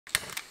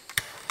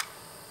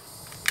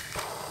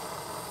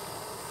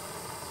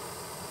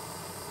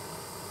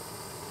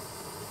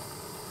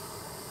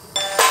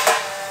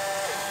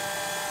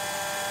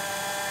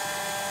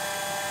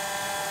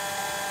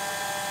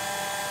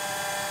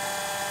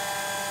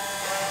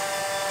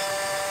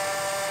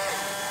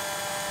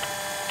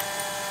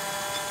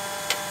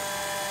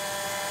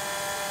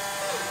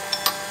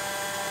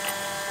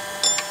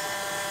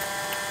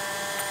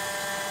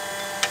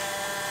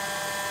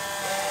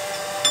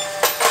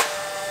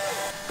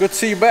Good to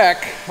see you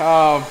back.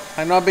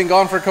 I know I've been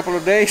gone for a couple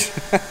of days.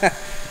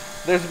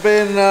 There's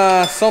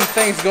been some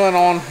things going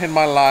on in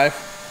my life.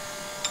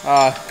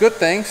 Good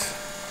things.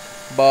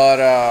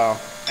 But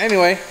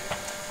anyway,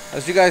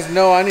 as you guys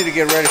know, I need to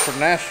get ready for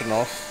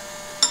nationals.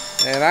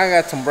 And I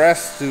got some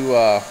brass to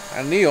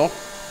anneal.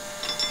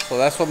 So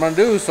that's what I'm going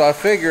to do. So I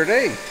figured,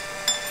 hey,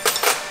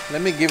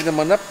 let me give them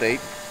an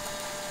update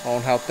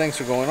on how things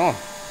are going on.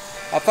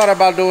 I thought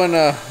about doing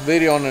a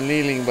video on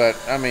annealing, but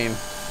I mean,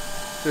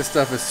 this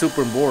stuff is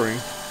super boring.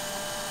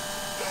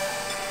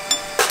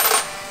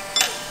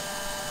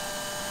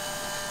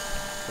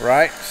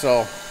 Right?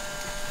 So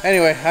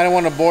anyway, I don't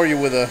want to bore you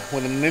with an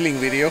annealing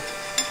video.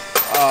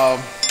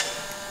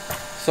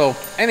 So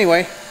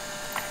anyway,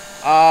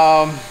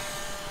 I'm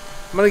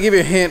gonna give you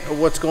a hint of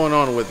what's going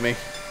on with me.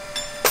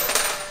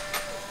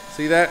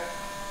 See that?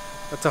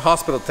 That's a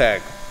hospital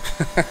tag.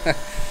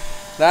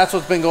 That's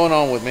what's been going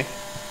on with me.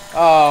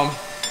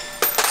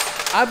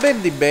 I've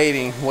been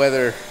debating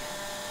whether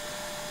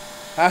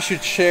I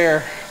should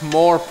share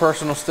more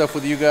personal stuff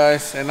with you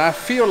guys, and I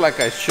feel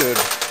like I should.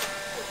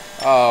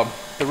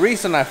 The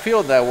reason I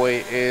feel that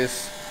way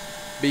is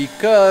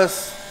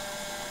because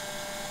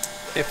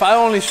if I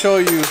only show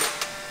you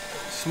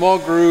small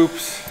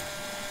groups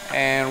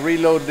and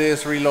reload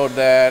this, reload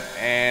that,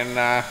 and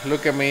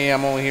look at me,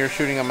 I'm over here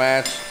shooting a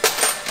match.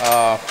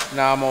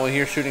 Now I'm over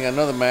here shooting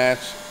another match,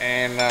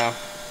 and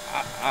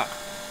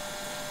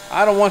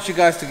I don't want you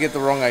guys to get the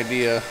wrong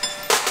idea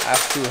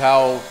as to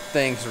how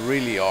things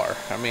really are.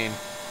 I mean,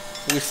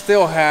 we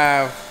still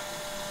have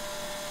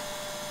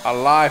a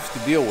life to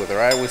deal with,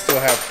 right? We still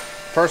have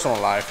personal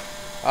life.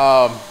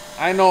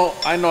 I know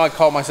I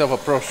call myself a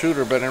pro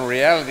shooter, but in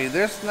reality,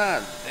 there's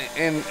not,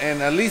 in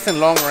at least in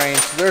long range,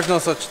 there's no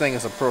such thing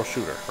as a pro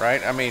shooter,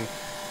 right? I mean,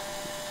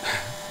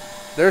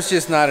 there's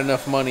just not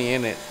enough money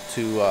in it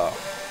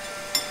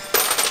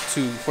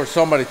for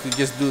somebody to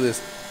just do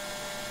this,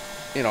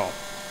 you know,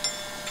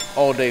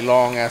 all day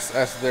long as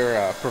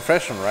their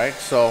profession, right?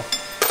 So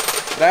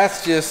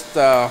that's just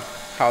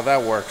how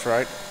that works,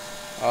 right?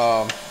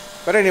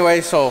 But anyway,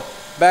 so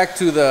back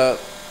to the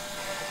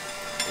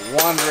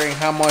wondering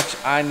how much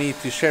I need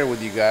to share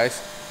with you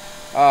guys.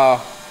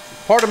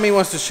 Part of me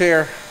wants to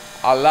share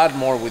a lot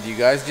more with you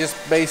guys, just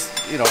based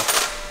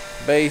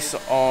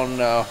on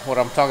what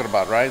I'm talking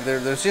about, right?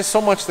 There's just so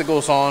much that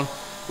goes on.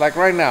 Like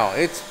right now,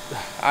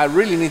 I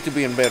really need to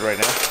be in bed right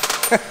now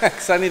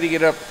because I need to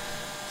get up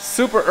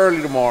super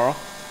early tomorrow,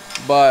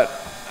 but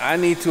I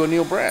need to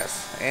anneal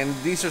brass, and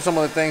these are some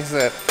of the things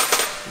that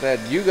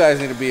you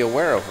guys need to be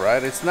aware of,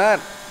 right? It's not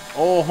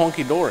all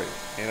hunky-dory,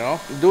 you know.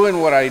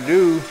 Doing what I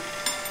do,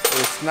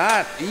 it's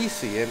not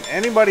easy, and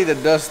anybody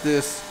that does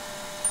this,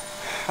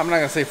 I'm not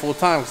gonna say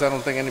full-time because I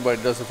don't think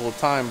anybody does it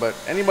full-time, but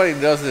anybody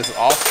that does this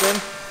often,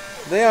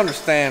 they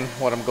understand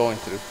what I'm going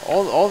through.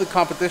 All the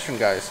competition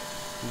guys,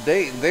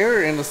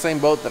 they're in the same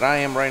boat that I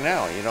am right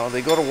now, you know.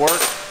 They go to work,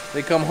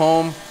 they come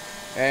home,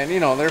 and you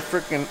know, they're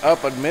freaking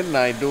up at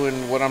midnight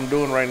doing what I'm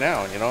doing right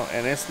now, you know.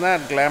 And it's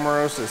not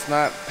glamorous, it's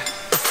not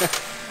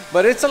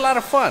but it's a lot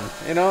of fun,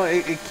 you know.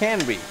 It can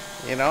be,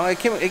 you know, it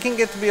can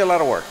get to be a lot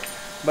of work,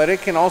 but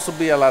it can also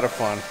be a lot of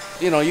fun.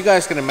 You know, you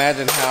guys can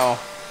imagine how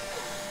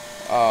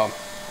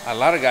a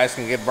lot of guys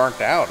can get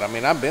burnt out. I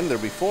mean, I've been there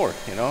before,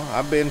 you know.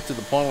 I've been to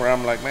the point where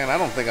I'm like, man, I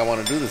don't think I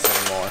want to do this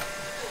anymore.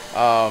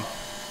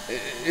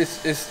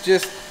 It's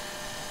just,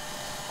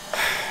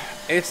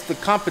 it's the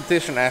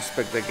competition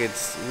aspect that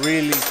gets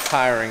really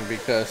tiring,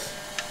 because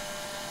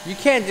you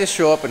can't just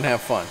show up and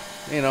have fun.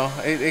 You know,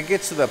 it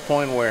gets to the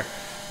point where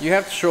you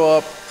have to show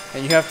up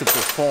and you have to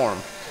perform.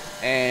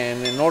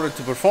 And in order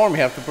to perform, you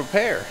have to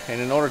prepare.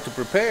 And in order to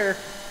prepare,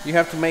 you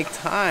have to make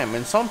time.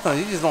 And sometimes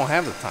you just don't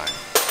have the time,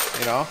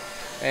 you know.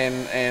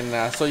 And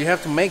so you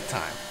have to make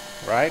time,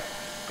 right?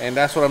 And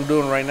that's what I'm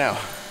doing right now.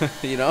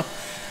 You know,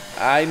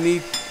 I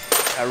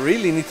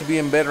really need to be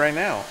in bed right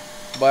now.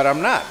 But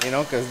I'm not, you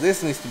know, because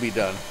this needs to be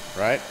done,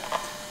 right?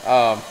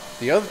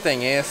 The other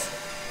thing is,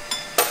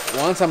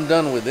 once I'm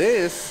done with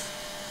this,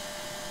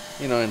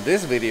 you know, in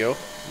this video,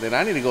 then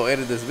I need to go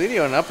edit this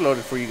video and upload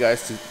it for you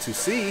guys to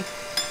see.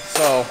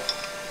 So,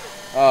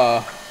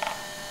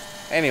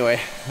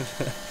 anyway,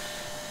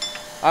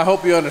 I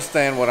hope you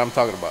understand what I'm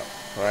talking about,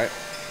 right?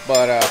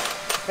 But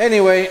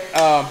anyway,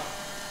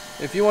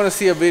 if you want to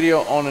see a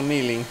video on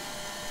annealing,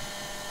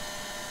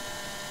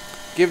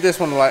 give this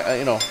one, like,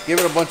 you know, give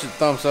it a bunch of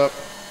thumbs up.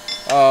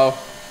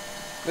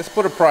 Let's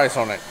put a price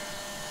on it.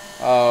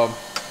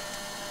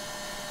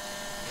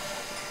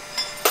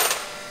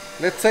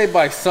 Let's say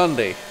by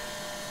Sunday,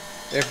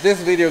 if this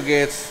video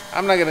gets,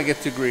 I'm not gonna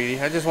get too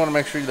greedy. I just want to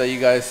make sure that you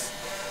guys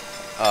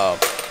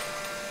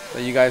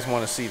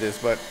want to see this.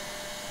 But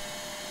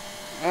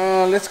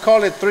let's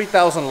call it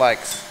 3,000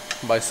 likes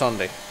by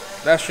Sunday.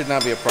 That should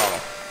not be a problem.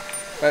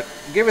 But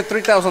give it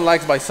 3,000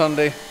 likes by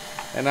Sunday,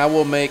 and I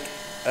will make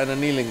an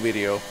annealing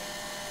video,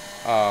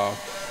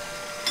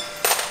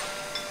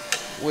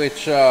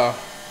 which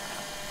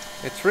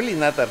it's really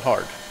not that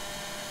hard.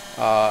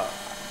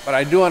 But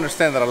I do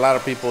understand that a lot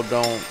of people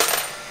don't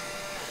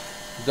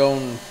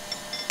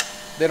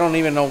they don't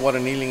even know what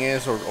annealing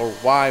is or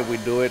why we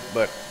do it,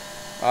 but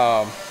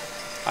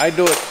I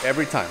do it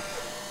every time.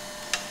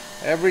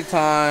 Every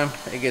time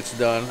it gets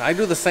done, I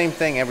do the same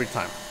thing every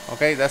time.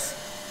 Okay,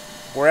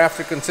 we're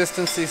after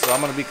consistency, so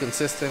I'm gonna be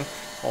consistent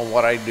on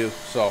what I do.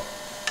 So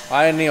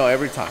I anneal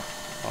every time.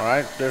 All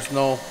right, there's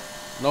no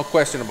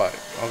question about it.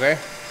 Okay,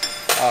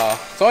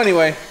 so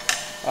anyway,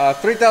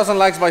 3,000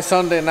 likes by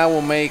Sunday, and I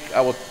will make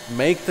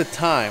the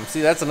time.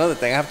 See, that's another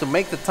thing. I have to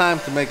make the time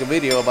to make a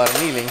video about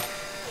annealing,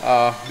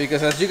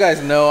 because as you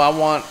guys know, I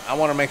want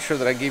to make sure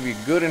that I give you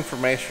good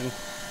information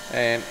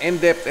and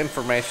in-depth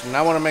information.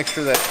 I want to make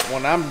sure that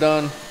when I'm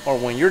done, or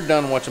when you're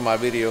done watching my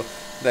video,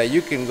 that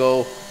you can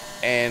go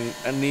and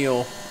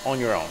anneal on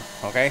your own.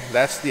 Okay,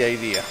 that's the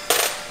idea.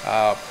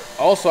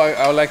 Also,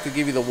 I would like to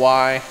give you the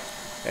why,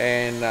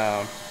 and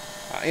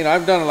you know,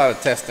 I've done a lot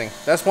of testing.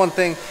 That's one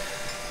thing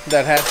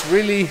that has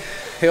really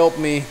helped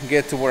me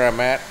get to where I'm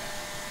at,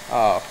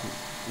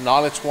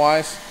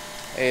 knowledge-wise,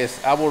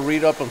 is I will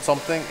read up on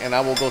something and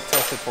I will go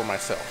test it for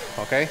myself.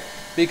 Okay,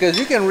 because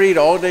you can read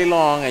all day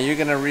long, and you're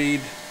gonna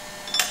read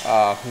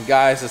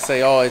guys that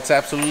say, oh, it's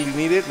absolutely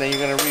needed, and then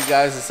you're gonna read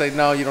guys that say,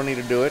 no, you don't need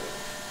to do it,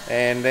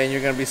 and then you're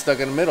gonna be stuck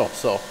in the middle.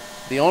 So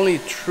the only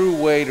true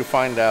way to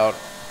find out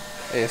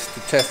is to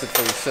test it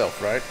for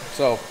yourself, right?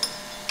 So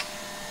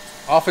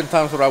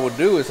oftentimes what I would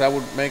do is I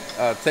would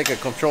take a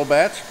control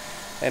batch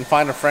and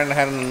find a friend that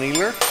had an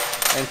annealer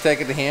and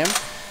take it to him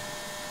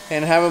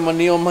and have him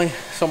anneal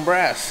some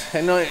brass.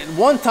 And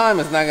one time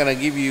is not gonna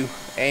give you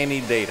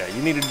any data.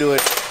 You need to do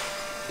it,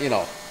 you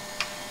know,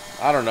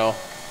 I don't know,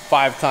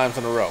 5 times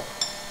in a row,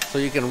 so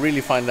you can really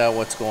find out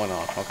what's going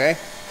on. Okay,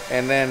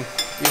 and then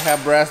you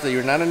have brass that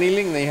you're not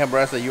annealing, then you have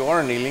brass that you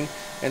are annealing,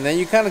 and then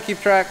you kind of keep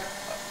track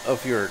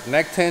of your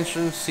neck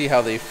tension, see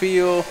how they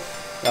feel,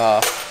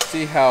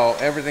 see how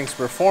everything's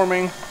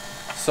performing.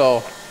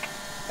 So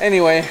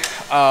anyway,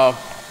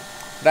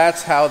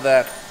 that's how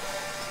that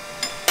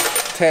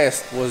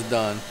test was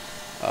done,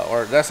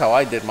 or that's how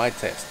I did my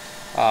test.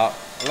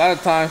 A lot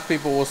of times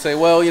people will say,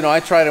 well, you know, I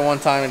tried it one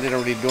time and didn't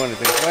really do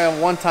anything. Well,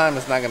 one time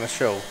is not going to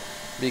show,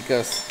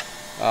 because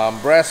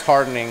brass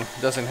hardening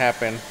doesn't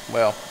happen,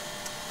 well,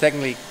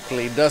 technically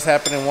it does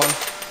happen in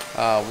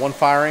one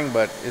firing,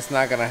 but it's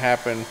not going to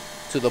happen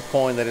to the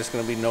point that it's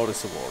going to be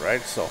noticeable,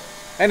 right? So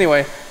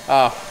anyway,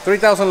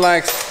 3,000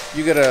 likes,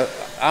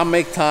 I'll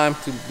make time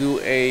to do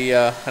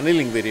a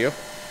annealing video.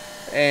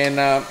 And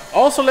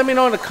also let me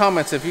know in the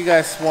comments if you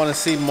guys want to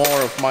see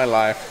more of my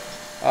life.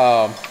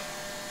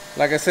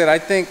 Like I said, I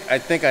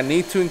think I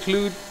need to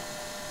include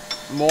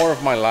more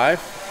of my life,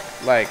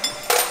 like,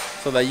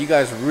 so that you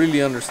guys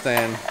really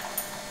understand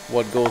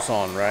what goes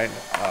on, right?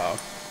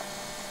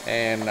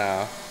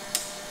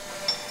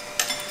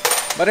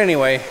 But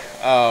anyway,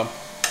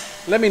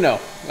 let me know.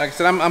 Like I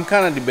said, I'm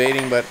kind of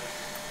debating, but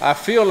I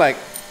feel like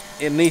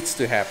it needs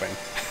to happen.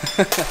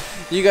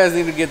 You guys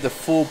need to get the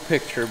full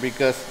picture,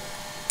 because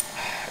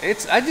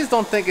I just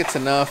don't think it's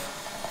enough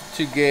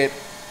to get,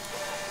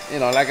 you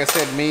know, like I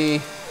said,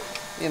 me,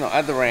 you know,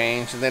 at the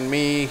range, and then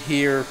me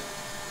here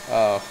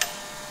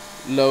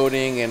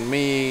loading, and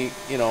me,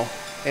 you know,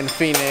 in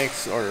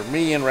Phoenix, or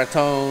me in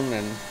Raton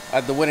and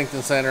at the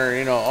Whittington Center,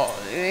 you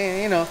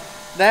know,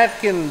 that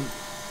can,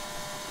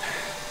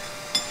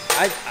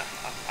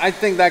 I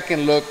think that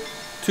can look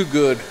too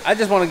good. I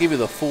just want to give you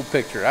the full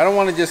picture. I don't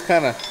want to just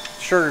kind of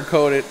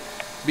sugarcoat it,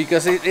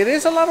 because it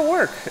is a lot of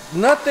work.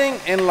 Nothing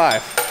in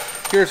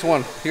life, here's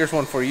one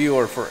for you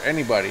or for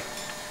anybody.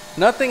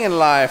 Nothing in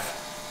life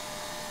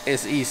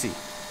is easy,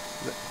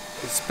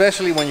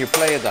 especially when you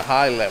play at the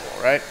high level,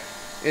 right?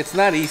 It's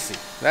not easy.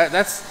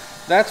 That's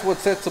what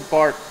sets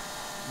apart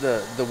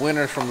the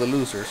winners from the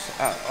losers.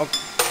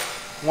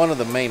 One of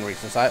the main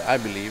reasons, I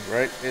believe,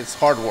 right? It's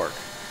hard work.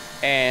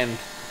 And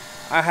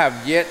I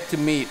have yet to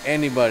meet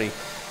anybody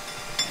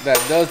that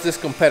does this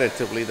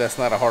competitively that's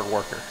not a hard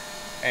worker.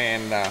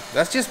 And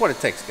that's just what it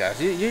takes,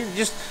 guys.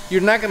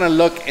 You're not gonna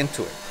look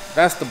into it.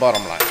 That's the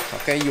bottom line,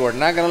 okay? You are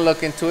not gonna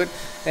look into it,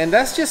 and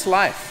that's just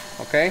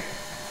life, okay?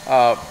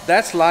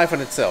 That's life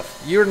in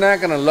itself. You're not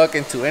gonna look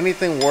into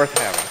anything worth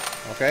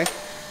having, okay?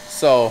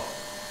 So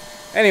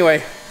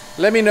anyway,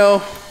 let me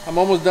know. I'm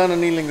almost done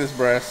annealing this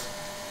brass.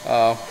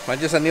 I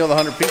just annealed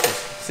 100 pieces.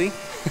 See,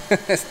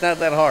 it's not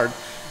that hard,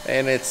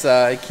 and it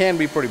can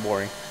be pretty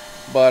boring,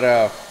 but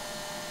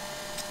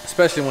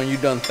especially when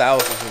you've done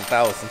thousands and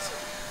thousands.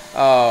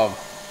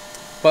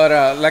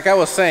 But like I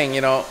was saying,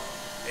 you know,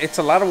 it's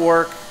a lot of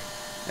work,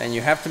 and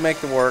you have to make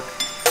the work,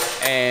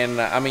 and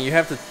I mean, you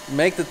have to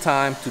make the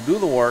time to do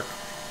the work,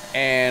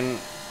 and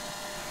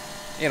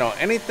you know,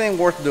 anything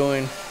worth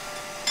doing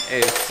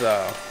is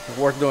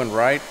worth doing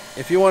right.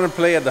 If you want to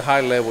play at the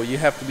high level, you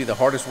have to be the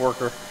hardest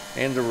worker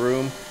in the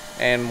room.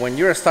 And when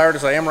you're as tired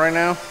as I am right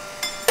now,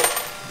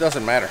 it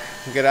doesn't matter.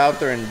 Get out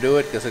there and do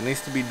it, because it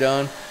needs to be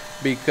done.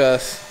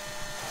 Because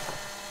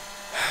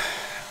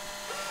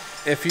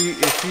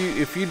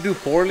if you do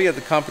poorly at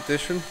the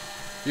competition,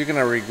 you're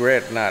gonna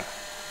regret not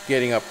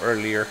getting up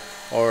earlier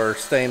or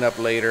staying up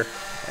later.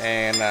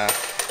 And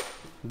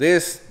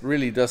this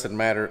really doesn't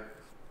matter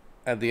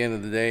at the end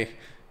of the day.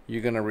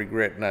 you're gonna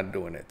regret not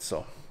doing it.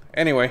 So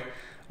anyway,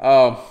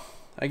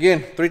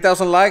 again,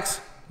 3,000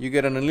 likes, you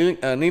get an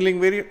annealing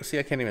video. See,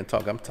 I can't even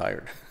talk, I'm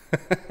tired.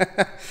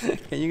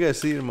 Can you guys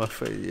see it in my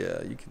face?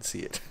 Yeah, you can see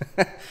it.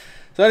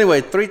 So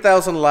anyway,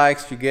 3,000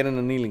 likes, you get an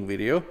annealing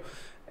video.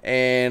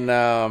 And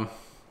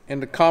in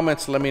the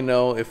comments, let me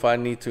know if I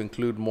need to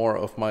include more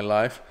of my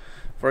life.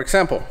 For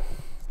example,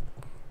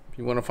 if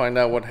you want to find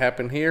out what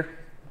happened here,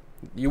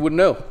 you would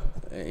know.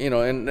 You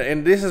know,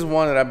 and this is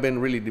one that I've been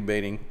really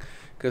debating,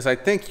 because I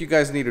think you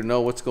guys need to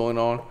know what's going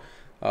on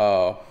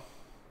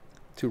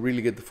to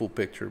really get the full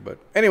picture. But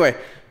anyway,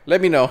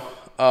 let me know.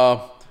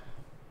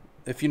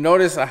 If you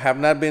notice, I have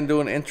not been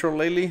doing intro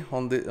lately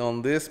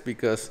on this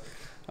because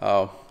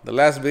the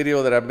last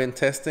video that I've been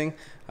testing,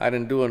 I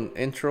didn't do an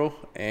intro,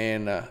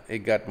 and it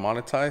got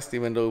monetized,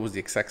 even though it was the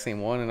exact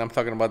same one. And I'm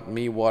talking about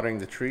me watering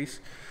the trees.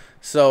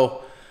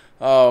 So,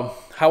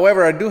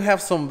 however, I do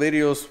have some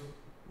videos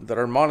that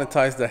are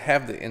monetized that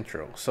have the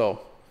intro.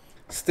 So,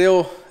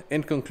 still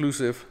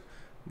inconclusive,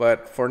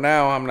 but for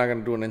now, I'm not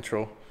gonna do an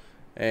intro.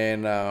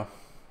 And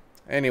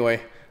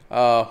anyway,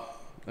 let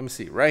me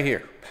see, right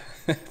here.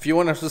 If you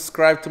want to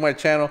subscribe to my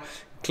channel,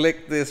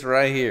 click this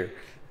right here.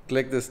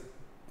 Click this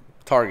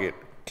target.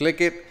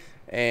 Click it,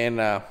 and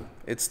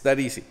it's that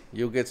easy.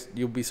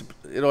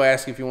 It'll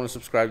ask you if you want to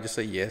subscribe. Just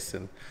say yes,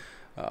 and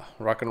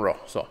rock and roll.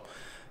 So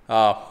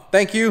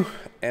thank you,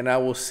 and I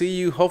will see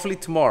you hopefully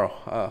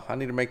tomorrow. I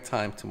need to make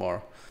time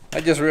tomorrow.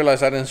 I just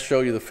realized I didn't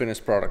show you the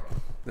finished product.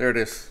 There it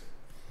is.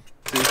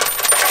 See,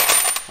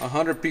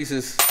 100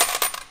 pieces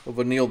of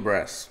annealed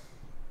brass.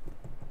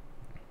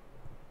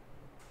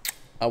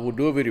 I will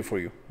do a video for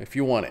you if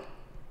you want it.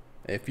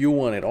 If you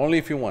want it, only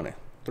if you want it.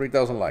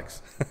 3,000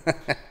 likes.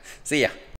 See ya.